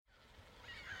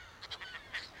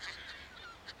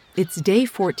It's day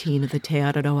 14 of the Te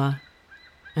Araroa,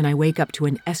 and I wake up to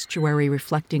an estuary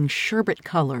reflecting sherbet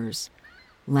colors: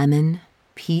 lemon,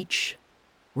 peach,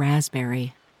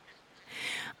 raspberry.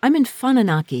 I'm in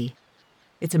Whananaki.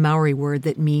 It's a Maori word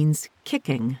that means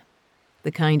kicking,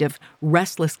 the kind of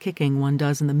restless kicking one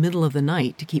does in the middle of the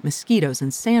night to keep mosquitoes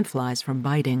and sandflies from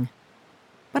biting.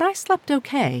 But I slept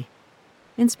okay,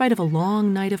 in spite of a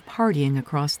long night of partying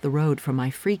across the road from my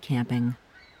free camping.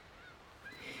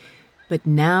 But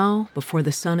now, before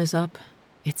the sun is up,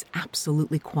 it's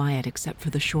absolutely quiet except for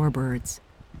the shorebirds,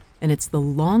 and it's the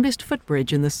longest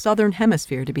footbridge in the southern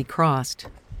hemisphere to be crossed.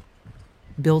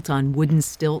 Built on wooden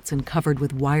stilts and covered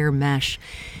with wire mesh,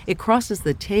 it crosses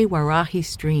the Te Warahi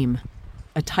Stream,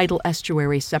 a tidal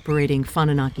estuary separating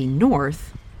Whananaki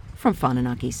North from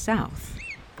Whananaki South.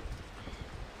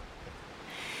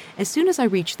 As soon as I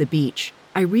reach the beach,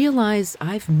 I realize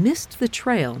I've missed the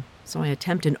trail, so I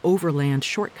attempt an overland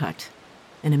shortcut.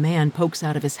 And a man pokes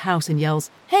out of his house and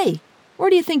yells, "Hey, where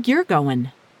do you think you're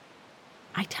going?"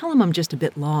 I tell him I'm just a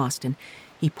bit lost, and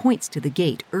he points to the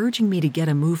gate, urging me to get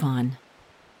a move on.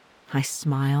 I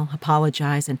smile,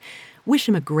 apologize, and wish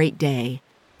him a great day,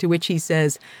 to which he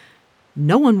says,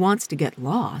 "No one wants to get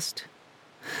lost."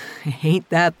 Ain't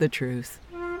that the truth?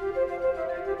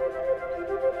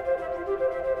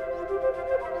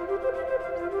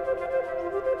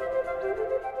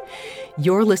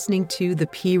 You're listening to The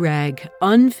P-Rag,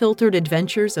 Unfiltered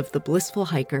Adventures of the Blissful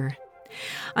Hiker.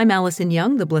 I'm Allison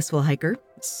Young, the Blissful Hiker,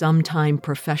 sometime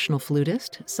professional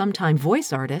flutist, sometime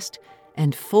voice artist,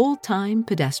 and full-time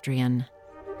pedestrian.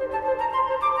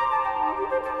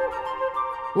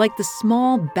 Like the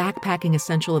small backpacking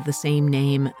essential of the same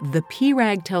name, the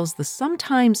P-Rag tells the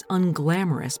sometimes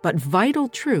unglamorous but vital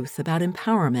truth about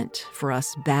empowerment for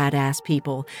us badass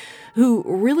people who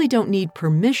really don't need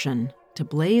permission to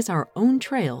blaze our own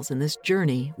trails in this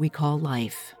journey we call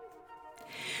life.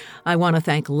 I want to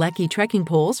thank Lecky Trekking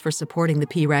Poles for supporting the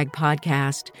P-Rag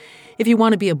podcast. If you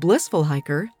want to be a blissful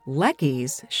hiker,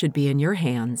 Lecky's should be in your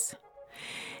hands.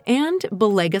 And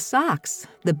Belega Socks,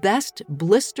 the best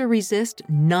blister-resist,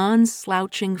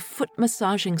 non-slouching,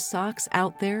 foot-massaging socks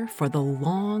out there for the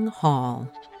long haul.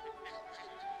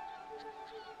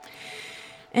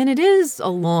 And it is a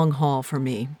long haul for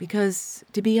me because,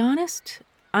 to be honest,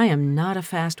 I am not a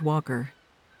fast walker,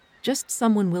 just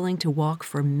someone willing to walk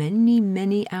for many,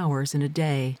 many hours in a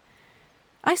day.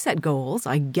 I set goals,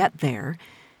 I get there,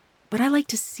 but I like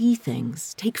to see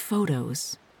things, take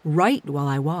photos, write while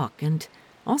I walk, and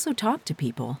also talk to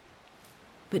people.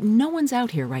 But no one's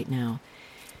out here right now,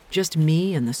 just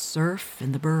me and the surf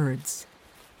and the birds.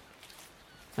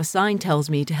 A sign tells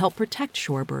me to help protect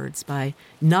shorebirds by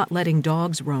not letting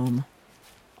dogs roam.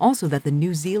 Also that the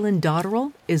New Zealand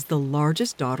dotterel is the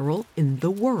largest dotterel in the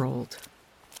world.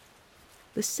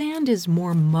 The sand is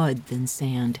more mud than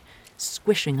sand,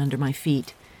 squishing under my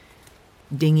feet.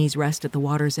 Dinghies rest at the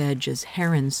water's edge as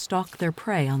herons stalk their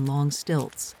prey on long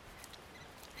stilts.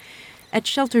 At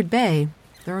Sheltered Bay,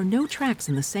 there are no tracks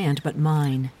in the sand but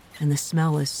mine, and the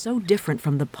smell is so different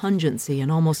from the pungency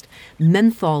and almost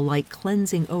menthol-like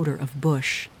cleansing odor of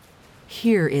bush.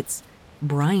 Here it's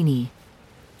briny.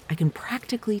 I can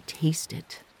practically taste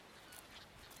it.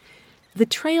 The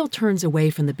trail turns away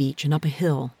from the beach and up a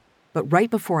hill, but right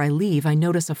before I leave, I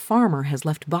notice a farmer has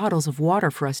left bottles of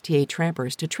water for us TA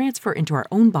trampers to transfer into our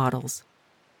own bottles.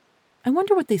 I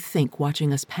wonder what they think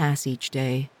watching us pass each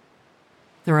day.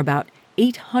 There are about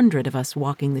 800 of us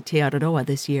walking the Te Araroa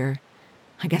this year.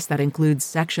 I guess that includes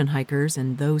section hikers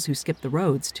and those who skip the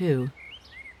roads, too.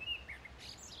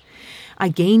 I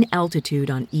gain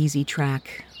altitude on easy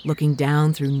track, looking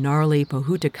down through gnarly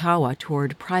Pohutakawa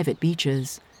toward private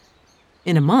beaches.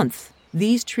 In a month,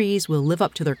 these trees will live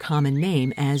up to their common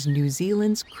name as New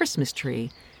Zealand's Christmas tree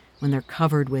when they're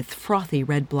covered with frothy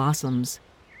red blossoms.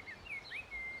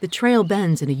 The trail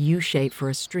bends in a U-shape for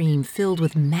a stream filled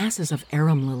with masses of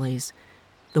arum lilies.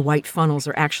 The white funnels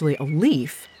are actually a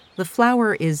leaf. The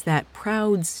flower is that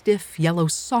proud, stiff yellow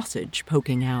sausage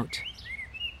poking out.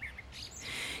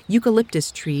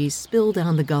 Eucalyptus trees spill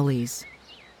down the gullies.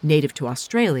 Native to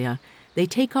Australia, they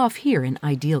take off here in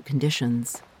ideal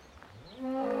conditions.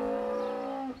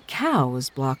 Cows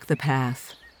block the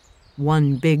path.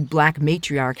 One big black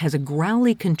matriarch has a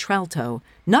growly contralto,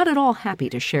 not at all happy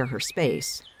to share her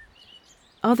space.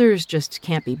 Others just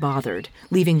can't be bothered,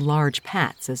 leaving large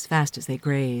pats as fast as they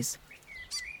graze.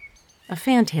 A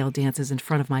fantail dances in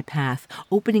front of my path,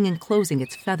 opening and closing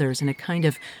its feathers in a kind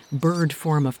of bird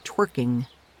form of twerking.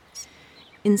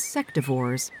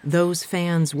 Insectivores, those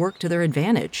fans work to their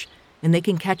advantage, and they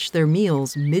can catch their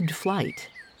meals mid-flight.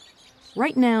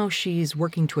 Right now, she's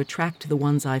working to attract the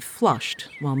ones I've flushed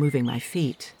while moving my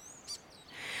feet.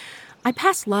 I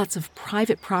pass lots of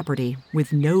private property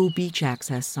with no beach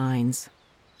access signs.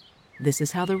 This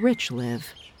is how the rich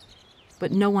live.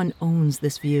 But no one owns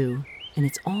this view, and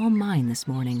it's all mine this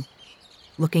morning.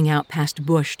 Looking out past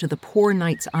bush to the Poor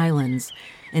Knights Islands,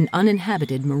 an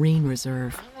uninhabited marine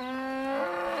reserve.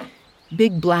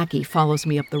 Big Blackie follows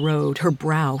me up the road, her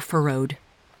brow furrowed.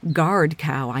 Guard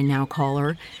cow, I now call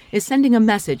her, is sending a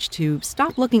message to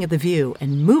stop looking at the view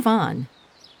and move on.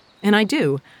 And I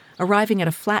do, arriving at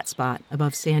a flat spot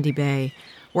above Sandy Bay,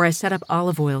 where I set up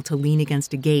olive oil to lean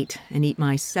against a gate and eat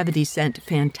my 70-cent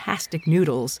fantastic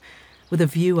noodles with a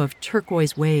view of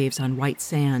turquoise waves on white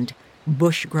sand,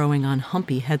 bush growing on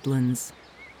humpy headlands.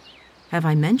 Have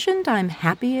I mentioned I'm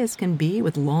happy as can be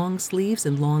with long sleeves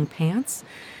and long pants?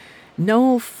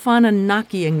 No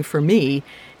fun-a-knockying for me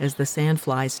as the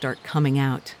sandflies start coming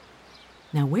out.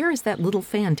 Now where is that little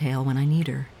fantail when I need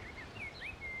her?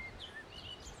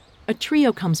 A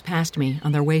trio comes past me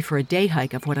on their way for a day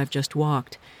hike of what I've just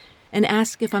walked and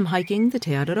ask if I'm hiking the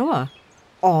Araroa.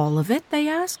 All of it, they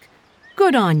ask?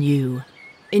 Good on you.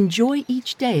 Enjoy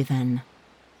each day, then.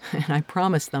 And I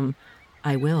promise them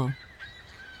I will.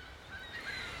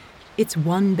 It's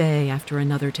one bay after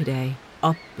another today,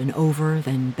 up and over,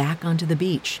 then back onto the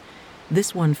beach,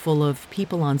 this one full of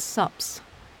people on sups.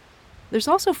 There's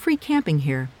also free camping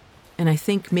here, and I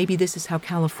think maybe this is how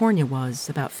California was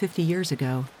about 50 years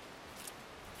ago.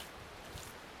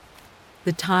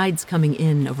 The tide's coming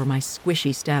in over my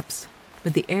squishy steps,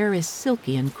 but the air is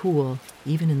silky and cool,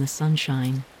 even in the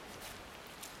sunshine.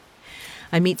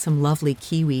 I meet some lovely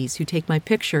Kiwis who take my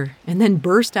picture and then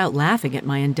burst out laughing at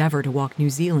my endeavor to walk New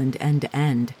Zealand end to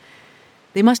end.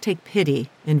 They must take pity,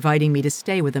 inviting me to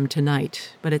stay with them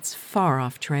tonight, but it's far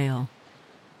off trail.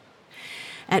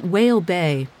 At Whale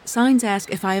Bay, signs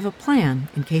ask if I have a plan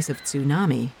in case of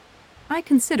tsunami. I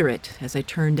consider it as I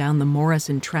turn down the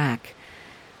Morrison track.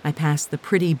 I pass the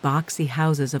pretty boxy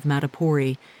houses of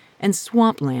Matapori and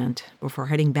swampland before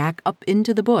heading back up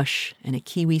into the bush and a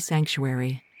Kiwi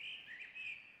sanctuary.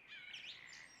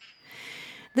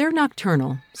 They're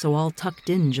nocturnal, so all tucked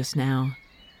in just now.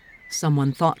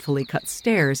 Someone thoughtfully cut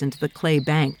stairs into the clay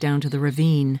bank down to the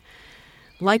ravine.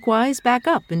 Likewise, back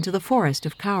up into the forest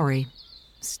of kauri.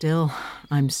 Still,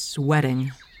 I'm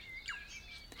sweating.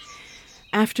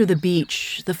 After the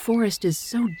beach, the forest is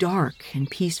so dark and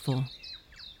peaceful.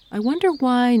 I wonder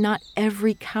why not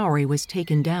every kauri was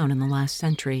taken down in the last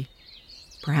century.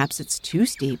 Perhaps it's too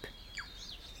steep.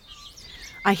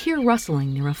 I hear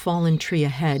rustling near a fallen tree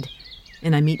ahead,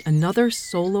 and I meet another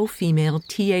solo female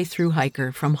TA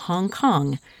thru-hiker from Hong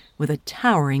Kong with a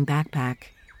towering backpack.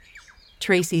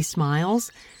 Tracy smiles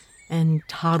and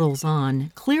toddles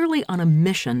on, clearly on a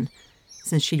mission,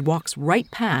 since she walks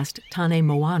right past Tane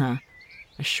Moana,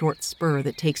 a short spur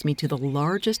that takes me to the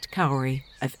largest kauri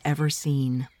I've ever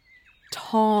seen.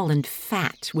 Tall and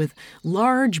fat, with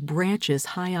large branches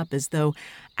high up as though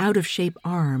out-of-shape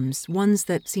arms, ones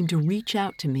that seem to reach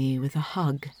out to me with a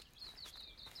hug.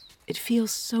 It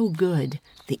feels so good,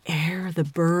 the air, the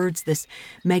birds, this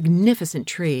magnificent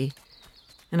tree.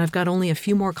 And I've got only a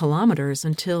few more kilometers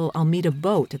until I'll meet a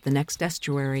boat at the next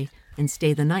estuary and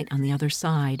stay the night on the other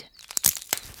side.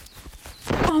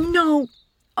 Oh no!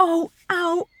 Oh,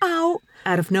 ow, ow!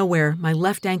 Out of nowhere, my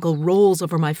left ankle rolls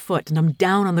over my foot and I'm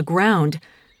down on the ground.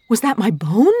 Was that my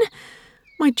bone?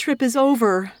 My trip is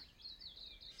over.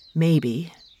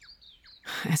 Maybe.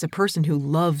 As a person who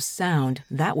loves sound,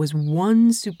 that was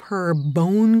one superb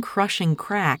bone-crushing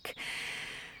crack.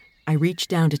 I reach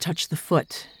down to touch the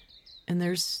foot, and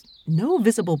there's no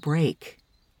visible break.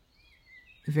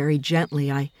 Very gently,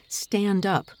 I stand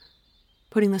up,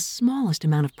 putting the smallest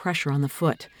amount of pressure on the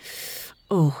foot.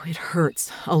 Oh, it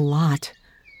hurts a lot.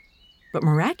 But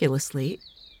miraculously,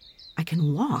 I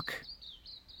can walk.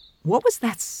 What was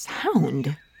that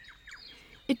sound?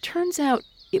 It turns out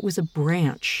it was a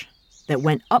branch that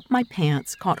went up my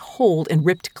pants, caught hold, and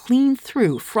ripped clean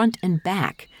through front and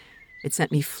back. It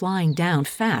sent me flying down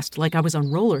fast, like I was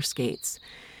on roller skates.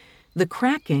 The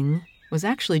cracking was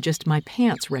actually just my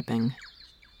pants ripping.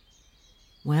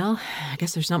 Well, I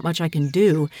guess there's not much I can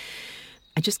do.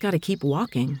 I just gotta keep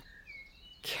walking.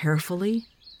 Carefully,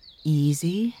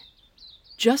 easy.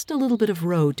 Just a little bit of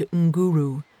road to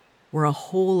Nguru, where a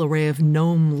whole array of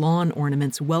gnome lawn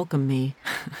ornaments welcome me.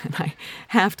 And I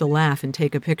have to laugh and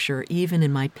take a picture, even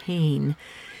in my pain.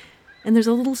 And there's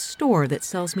a little store that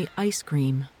sells me ice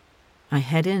cream. I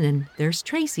head in, and there's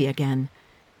Tracy again.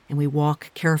 And we walk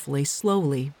carefully,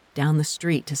 slowly, down the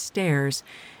street to stairs,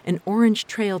 an orange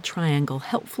trail triangle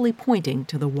helpfully pointing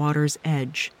to the water's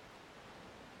edge.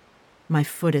 My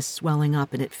foot is swelling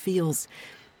up, and it feels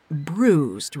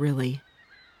bruised, really.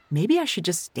 Maybe I should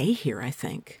just stay here, I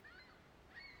think.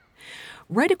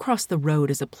 right across the road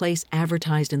is a place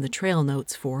advertised in the trail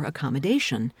notes for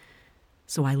accommodation.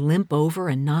 So I limp over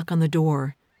and knock on the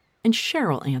door, and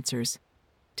Cheryl answers,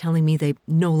 telling me they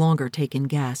no longer take in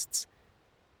guests.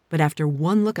 But after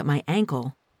one look at my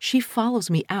ankle, she follows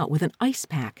me out with an ice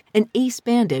pack, an ace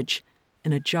bandage,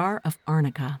 and a jar of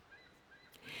arnica.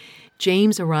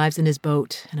 James arrives in his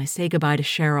boat, and I say goodbye to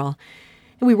Cheryl,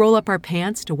 and we roll up our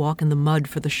pants to walk in the mud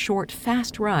for the short,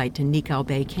 fast ride to Nikau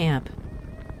Bay Camp.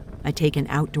 I take an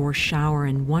outdoor shower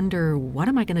and wonder, what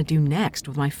am I going to do next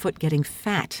with my foot getting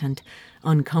fat and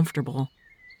uncomfortable?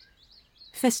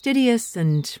 Fastidious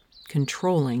and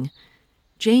controlling,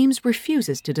 James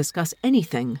refuses to discuss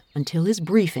anything until his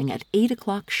briefing at 8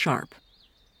 o'clock sharp.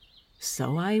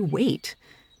 So I wait,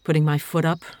 putting my foot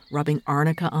up, rubbing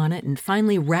arnica on it, and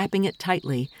finally wrapping it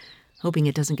tightly, hoping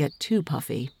it doesn't get too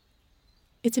puffy.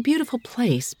 It's a beautiful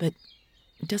place, but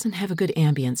it doesn't have a good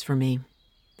ambience for me.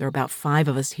 There are about 5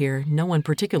 of us here, no one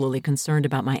particularly concerned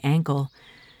about my ankle.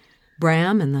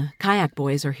 Bram and the kayak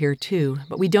boys are here too,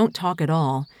 but we don't talk at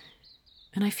all.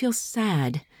 And I feel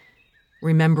sad,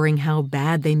 remembering how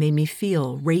bad they made me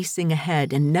feel, racing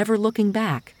ahead and never looking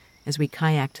back as we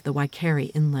kayaked the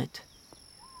Waikari Inlet.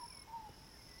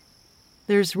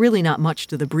 There's really not much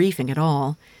to the briefing at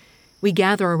all. We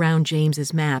gather around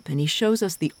James's map, and he shows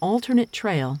us the alternate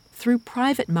trail through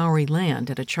private Maori land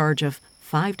at a charge of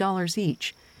 $5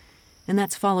 each, and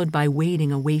that's followed by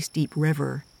wading a waist-deep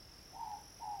river.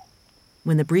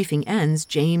 When the briefing ends,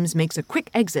 James makes a quick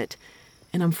exit,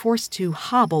 and I'm forced to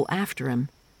hobble after him.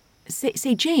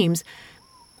 Say, James,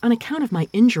 on account of my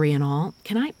injury and all,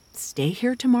 can I stay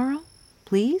here tomorrow,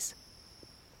 please?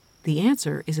 The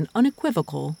answer is an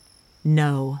unequivocal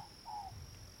no.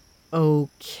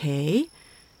 Okay.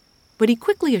 But he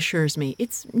quickly assures me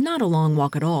it's not a long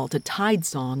walk at all to Tide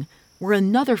Song, where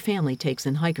another family takes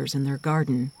in hikers in their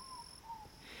garden.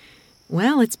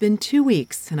 Well, it's been 2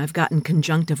 weeks, and I've gotten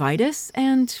conjunctivitis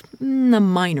and a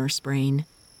minor sprain.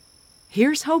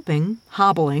 Here's hoping,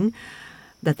 hobbling,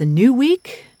 that the new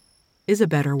week is a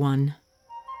better one.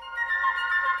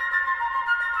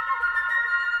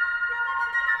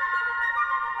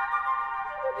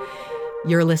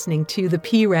 You're listening to The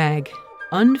P-Rag,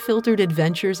 Unfiltered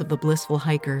Adventures of the Blissful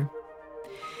Hiker.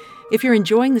 If you're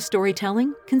enjoying the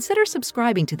storytelling, consider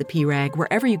subscribing to The P-Rag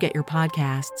wherever you get your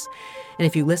podcasts. And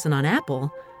if you listen on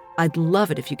Apple, I'd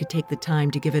love it if you could take the time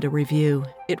to give it a review.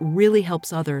 It really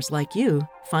helps others like you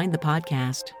find the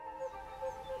podcast.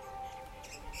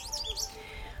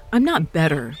 I'm not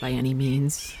better by any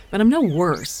means, but I'm no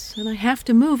worse, and I have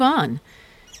to move on.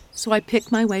 So I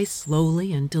pick my way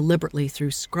slowly and deliberately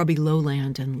through scrubby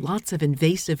lowland and lots of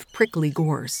invasive, prickly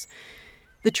gorse.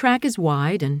 The track is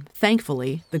wide, and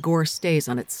thankfully, the gorse stays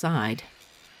on its side.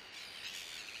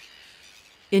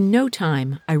 In no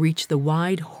time, I reach the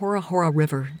wide Hora Hora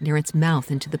River near its mouth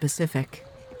into the Pacific.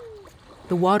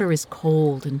 The water is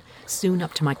cold and soon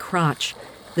up to my crotch,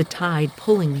 the tide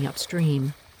pulling me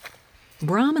upstream.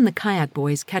 Bram and the kayak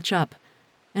boys catch up,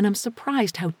 and I'm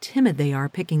surprised how timid they are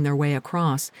picking their way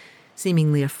across,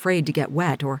 seemingly afraid to get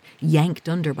wet or yanked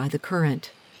under by the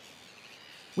current.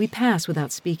 We pass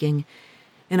without speaking,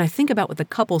 and I think about what the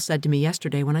couple said to me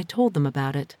yesterday when I told them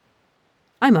about it.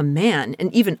 I'm a man,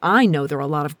 and even I know there are a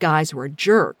lot of guys who are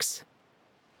jerks.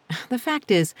 The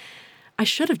fact is, I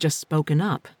should have just spoken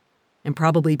up, and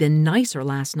probably been nicer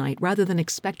last night rather than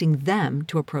expecting them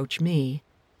to approach me.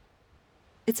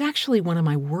 It's actually one of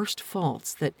my worst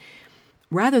faults that,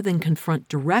 rather than confront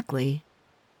directly,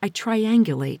 I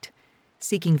triangulate,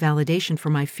 seeking validation for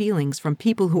my feelings from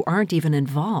people who aren't even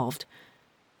involved.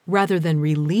 Rather than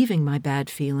relieving my bad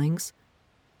feelings,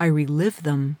 I relive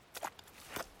them.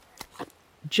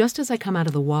 Just as I come out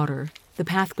of the water, the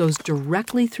path goes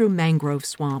directly through mangrove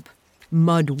swamp,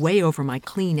 mud way over my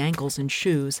clean ankles and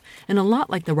shoes, and a lot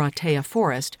like the Ratea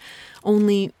forest,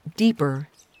 only deeper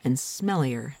and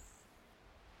smellier.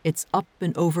 It's up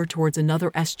and over towards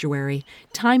another estuary,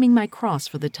 timing my cross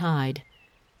for the tide.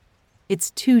 It's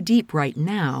too deep right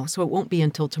now, so it won't be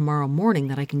until tomorrow morning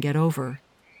that I can get over.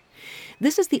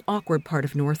 This is the awkward part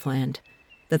of Northland,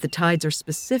 that the tides are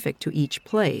specific to each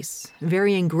place,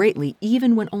 varying greatly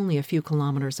even when only a few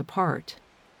kilometers apart.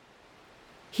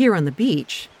 Here on the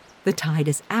beach, the tide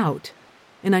is out,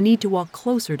 and I need to walk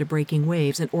closer to breaking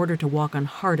waves in order to walk on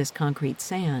hardest concrete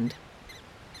sand.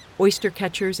 Oyster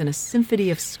catchers and a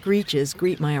symphony of screeches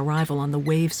greet my arrival on the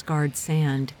wave-scarred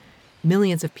sand.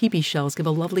 Millions of peepee shells give a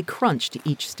lovely crunch to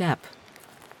each step.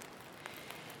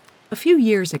 A few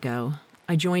years ago,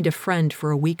 I joined a friend for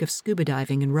a week of scuba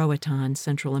diving in Roatan,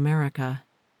 Central America.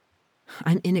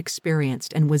 I'm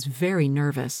inexperienced and was very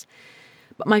nervous,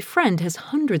 but my friend has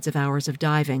hundreds of hours of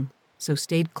diving, so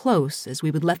stayed close as we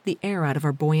would let the air out of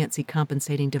our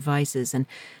buoyancy-compensating devices and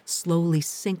slowly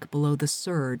sink below the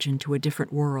surge into a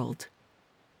different world.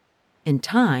 In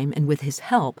time, and with his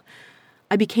help,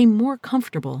 I became more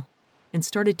comfortable and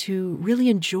started to really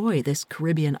enjoy this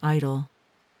Caribbean idyll.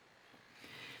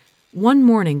 One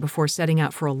morning before setting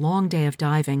out for a long day of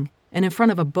diving, and in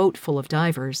front of a boat full of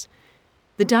divers,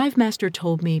 the dive master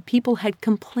told me people had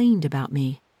complained about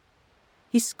me.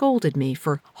 He scolded me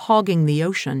for hogging the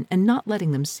ocean and not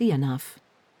letting them see enough.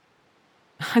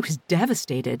 I was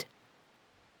devastated.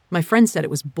 My friend said it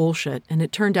was bullshit, and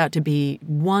it turned out to be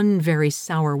one very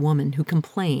sour woman who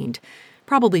complained,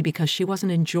 probably because she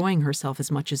wasn't enjoying herself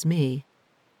as much as me.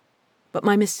 But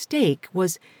my mistake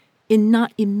was in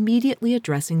not immediately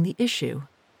addressing the issue.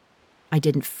 I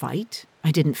didn't fight.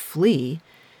 I didn't flee.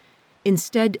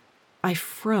 Instead, I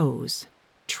froze,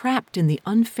 trapped in the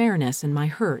unfairness and my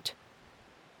hurt.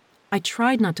 I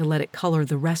tried not to let it color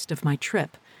the rest of my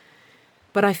trip,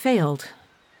 but I failed,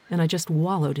 and I just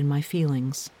wallowed in my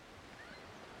feelings.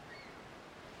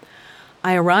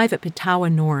 I arrive at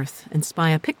Petawa North and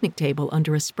spy a picnic table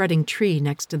under a spreading tree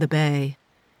next to the bay.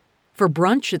 For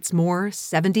brunch, it's more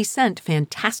 70-cent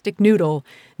fantastic noodle,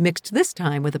 mixed this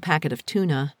time with a packet of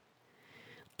tuna.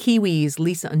 Kiwis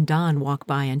Lisa and Don walk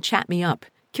by and chat me up,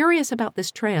 curious about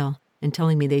this trail, and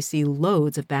telling me they see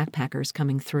loads of backpackers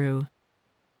coming through.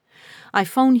 I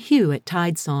phone Hugh at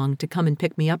Tidesong to come and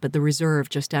pick me up at the reserve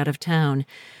just out of town,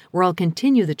 where I'll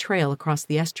continue the trail across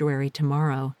the estuary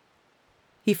tomorrow.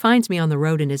 He finds me on the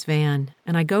road in his van,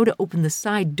 and I go to open the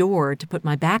side door to put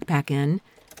my backpack in,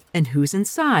 and who's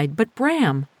inside but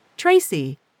Bram,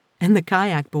 Tracy, and the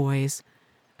kayak boys.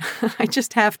 I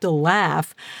just have to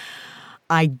laugh.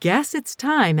 I guess it's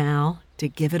time, Al, to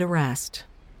give it a rest.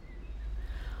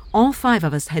 All 5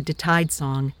 of us head to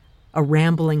Tidesong, a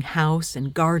rambling house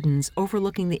and gardens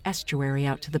overlooking the estuary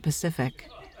out to the Pacific.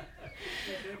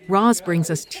 Roz brings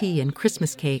us tea and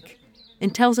Christmas cake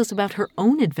and tells us about her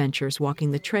own adventures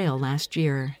walking the trail last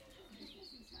year.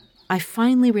 I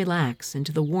finally relax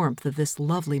into the warmth of this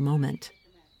lovely moment.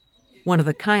 One of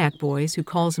the kayak boys, who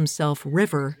calls himself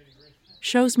River,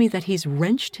 shows me that he's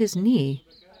wrenched his knee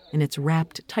and it's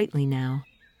wrapped tightly now.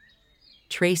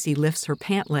 Tracy lifts her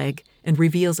pant leg and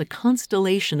reveals a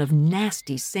constellation of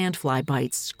nasty sandfly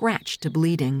bites scratched to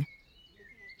bleeding.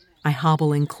 I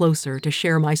hobble in closer to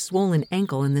share my swollen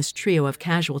ankle in this trio of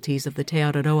casualties of the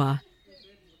Araroa.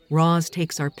 Roz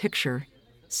takes our picture,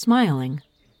 smiling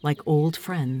like old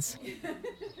friends.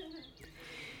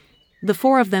 The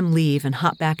 4 of them leave and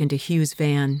hop back into Hugh's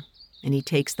van, and he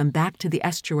takes them back to the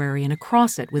estuary and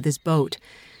across it with his boat,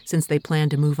 since they plan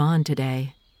to move on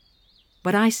today.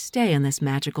 But I stay in this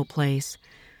magical place,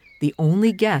 the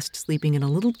only guest sleeping in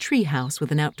a little tree house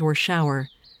with an outdoor shower,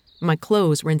 my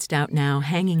clothes rinsed out now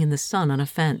hanging in the sun on a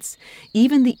fence,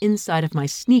 even the inside of my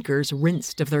sneakers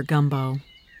rinsed of their gumbo.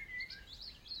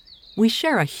 We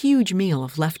share a huge meal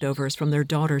of leftovers from their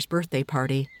daughter's birthday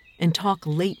party and talk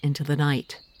late into the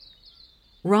night.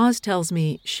 Roz tells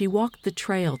me she walked the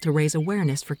trail to raise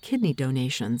awareness for kidney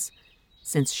donations,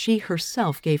 since she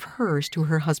herself gave hers to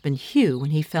her husband Hugh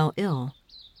when he fell ill.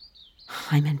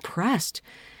 I'm impressed,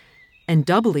 and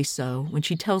doubly so when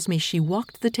she tells me she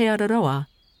walked the Araroa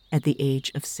at the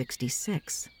age of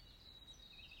 66.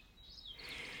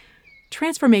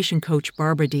 Transformation coach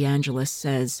Barbara DeAngelis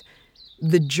says,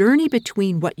 "The journey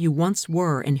between what you once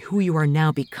were and who you are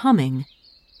now becoming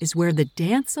is where the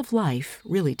dance of life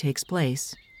really takes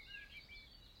place."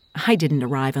 I didn't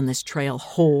arrive on this trail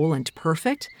whole and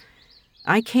perfect.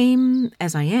 I came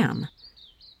as I am,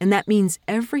 and that means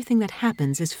everything that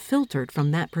happens is filtered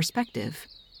from that perspective.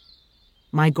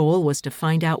 My goal was to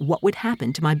find out what would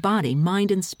happen to my body, mind,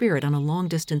 and spirit on a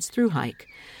long-distance thru hike.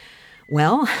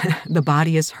 Well, the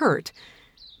body is hurt,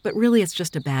 but really it's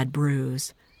just a bad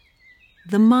bruise.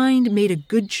 The mind made a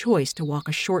good choice to walk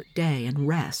a short day and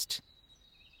rest.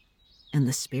 And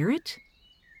the spirit?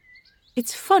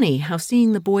 It's funny how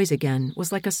seeing the boys again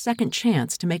was like a second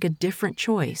chance to make a different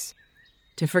choice,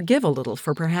 to forgive a little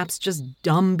for perhaps just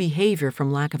dumb behavior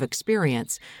from lack of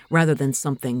experience rather than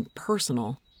something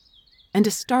personal, and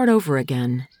to start over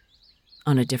again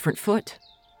on a different foot.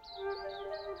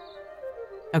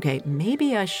 Okay,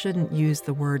 maybe I shouldn't use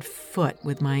the word foot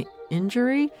with my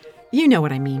injury. You know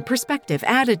what I mean. Perspective,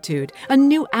 attitude, a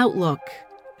new outlook.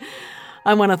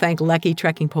 I want to thank Lecky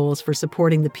Trekking Poles for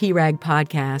supporting the PRAG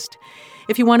podcast.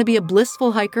 If you want to be a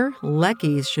blissful hiker,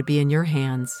 Lecky's should be in your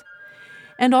hands.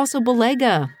 And also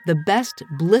Belega, the best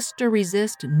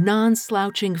blister-resist,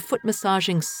 non-slouching,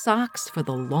 foot-massaging socks for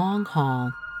the long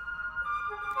haul.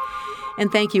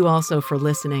 And thank you also for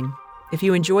listening. If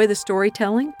you enjoy the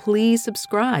storytelling, please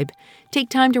subscribe. Take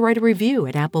time to write a review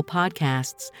at Apple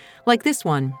Podcasts, like this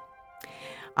one.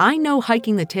 I know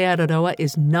hiking the Te Araroa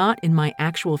is not in my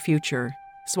actual future,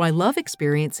 so I love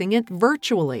experiencing it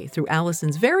virtually through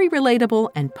Allison's very relatable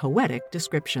and poetic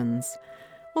descriptions.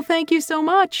 Well, thank you so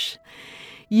much.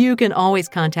 You can always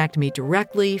contact me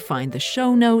directly, find the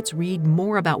show notes, read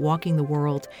more about Walking the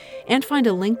World, and find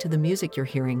a link to the music you're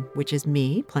hearing, which is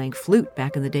me playing flute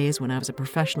back in the days when I was a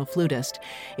professional flutist.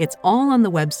 It's all on the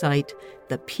website,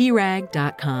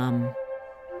 thepirag.com.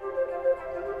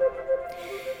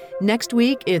 Next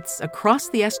week, it's across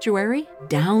the estuary,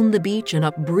 down the beach, and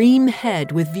up Bream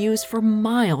Head with views for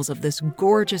miles of this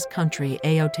gorgeous country,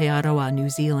 Aotearoa, New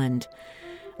Zealand.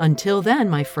 Until then,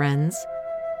 my friends,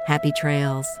 happy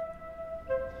trails.